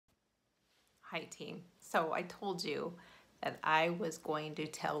Hi team. So I told you that I was going to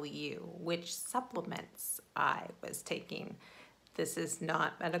tell you which supplements I was taking. This is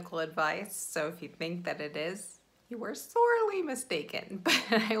not medical advice, so if you think that it is, you are sorely mistaken. But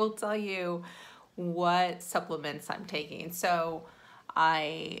I will tell you what supplements I'm taking. So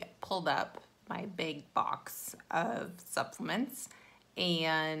I pulled up my big box of supplements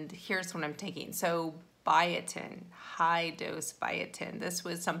and here's what I'm taking. So biotin, high dose biotin. This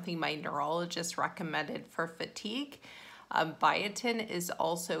was something my neurologist recommended for fatigue. Biotin is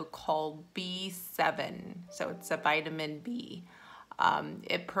also called B7, so it's a vitamin B.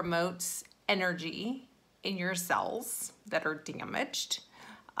 It promotes energy in your cells that are damaged,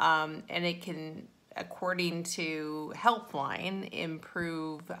 and it can, according to Healthline,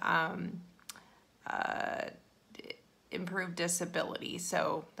 improve disability,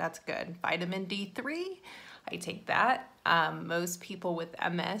 so that's good. Vitamin D3, I take that. Most people with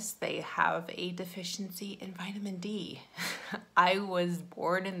MS, they have a deficiency in vitamin D. I was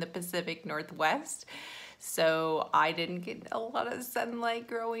born in the Pacific Northwest, so I didn't get a lot of sunlight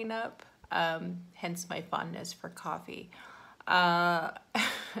growing up, hence my fondness for coffee.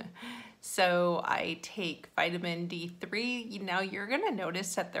 So I take vitamin D3. Now you're gonna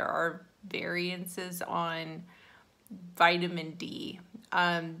notice that there are variances on vitamin D.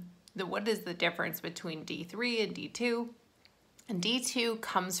 What is the difference between D3 and D2? And D2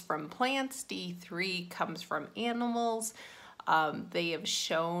 comes from plants, D3 comes from animals. They have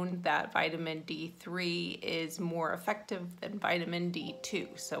shown that vitamin D3 is more effective than vitamin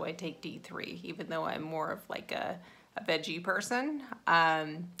D2. So I take D3, even though I'm more of like a veggie person.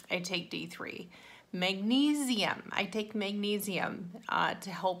 I take D3. Magnesium, I take magnesium to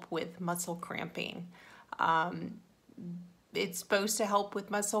help with muscle cramping. It's supposed to help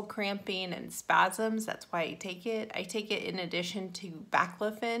with muscle cramping and spasms. That's why I take it. I take it in addition to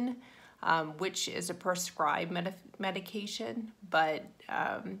baclofen, which is a prescribed medication, but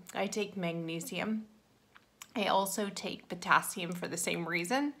I take magnesium. I also take potassium for the same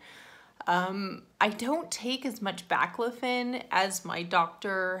reason. I don't take as much baclofen as my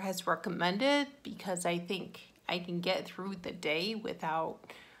doctor has recommended because I think I can get through the day without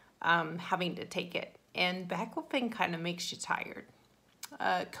having to take it. And baclofen kind of makes you tired.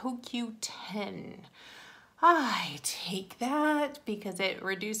 CoQ10. I take that because it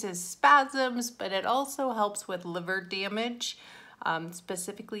reduces spasms, but it also helps with liver damage,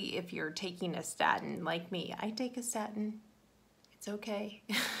 specifically if you're taking a statin like me. I take a statin. It's okay.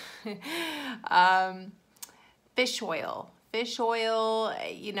 Fish oil. Fish oil,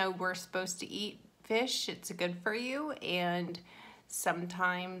 you know, we're supposed to eat fish. It's good for you, and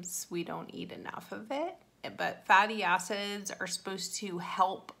sometimes we don't eat enough of it. But fatty acids are supposed to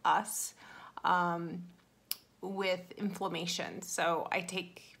help us with inflammation. So I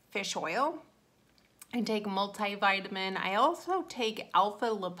take fish oil. I take multivitamin. I also take alpha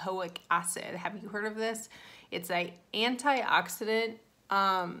lipoic acid. Have you heard of this? It's an antioxidant,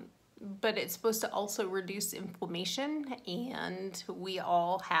 but it's supposed to also reduce inflammation, and we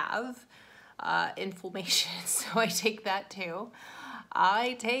all have inflammation, so I take that too.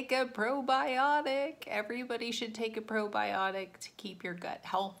 I take a probiotic. Everybody should take a probiotic to keep your gut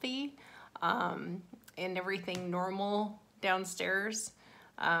healthy and everything normal downstairs.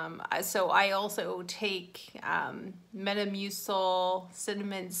 So I also take Metamucil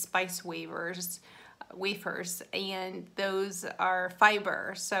cinnamon spice wafers, and those are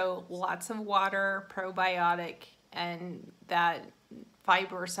fiber. So lots of water, probiotic, and that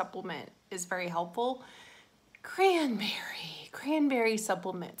fiber supplement is very helpful. Cranberry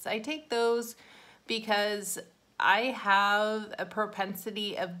supplements. I take those because I have a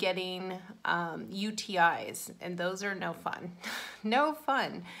propensity of getting UTIs, and those are no fun. No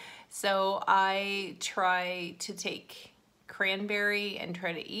fun. So I try to take cranberry and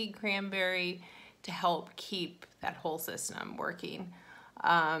try to eat cranberry to help keep that whole system working.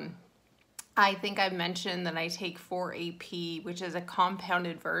 I think I've mentioned that I take 4-AP, which is a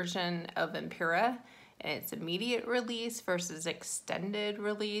compounded version of Impura, and it's immediate release versus extended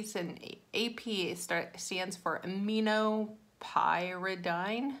release, and AP stands for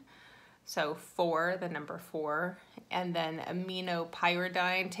aminopyridine, so 4, the number 4, and then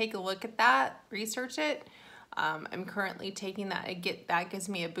aminopyridine. Take a look at that, research it. I'm currently taking that. That gives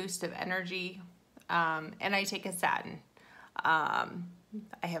me a boost of energy, and I take a statin.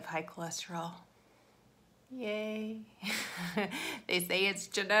 I have high cholesterol. Yay. They say it's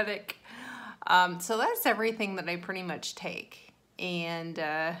genetic. So that's everything that I pretty much take. And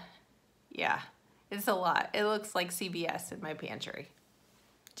yeah, it's a lot. It looks like CVS in my pantry.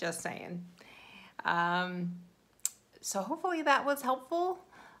 Just saying. So hopefully that was helpful.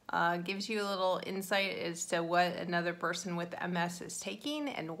 Gives you a little insight as to what another person with MS is taking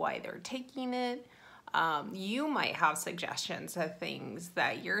and why they're taking it. You might have suggestions of things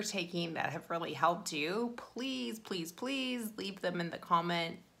that you're taking that have really helped you. Please, please, please leave them in the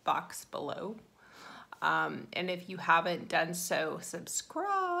comment box below. And if you haven't done so,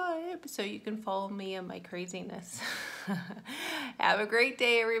 subscribe so you can follow me in my craziness. Have a great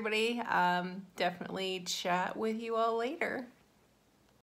day, everybody. Definitely chat with you all later.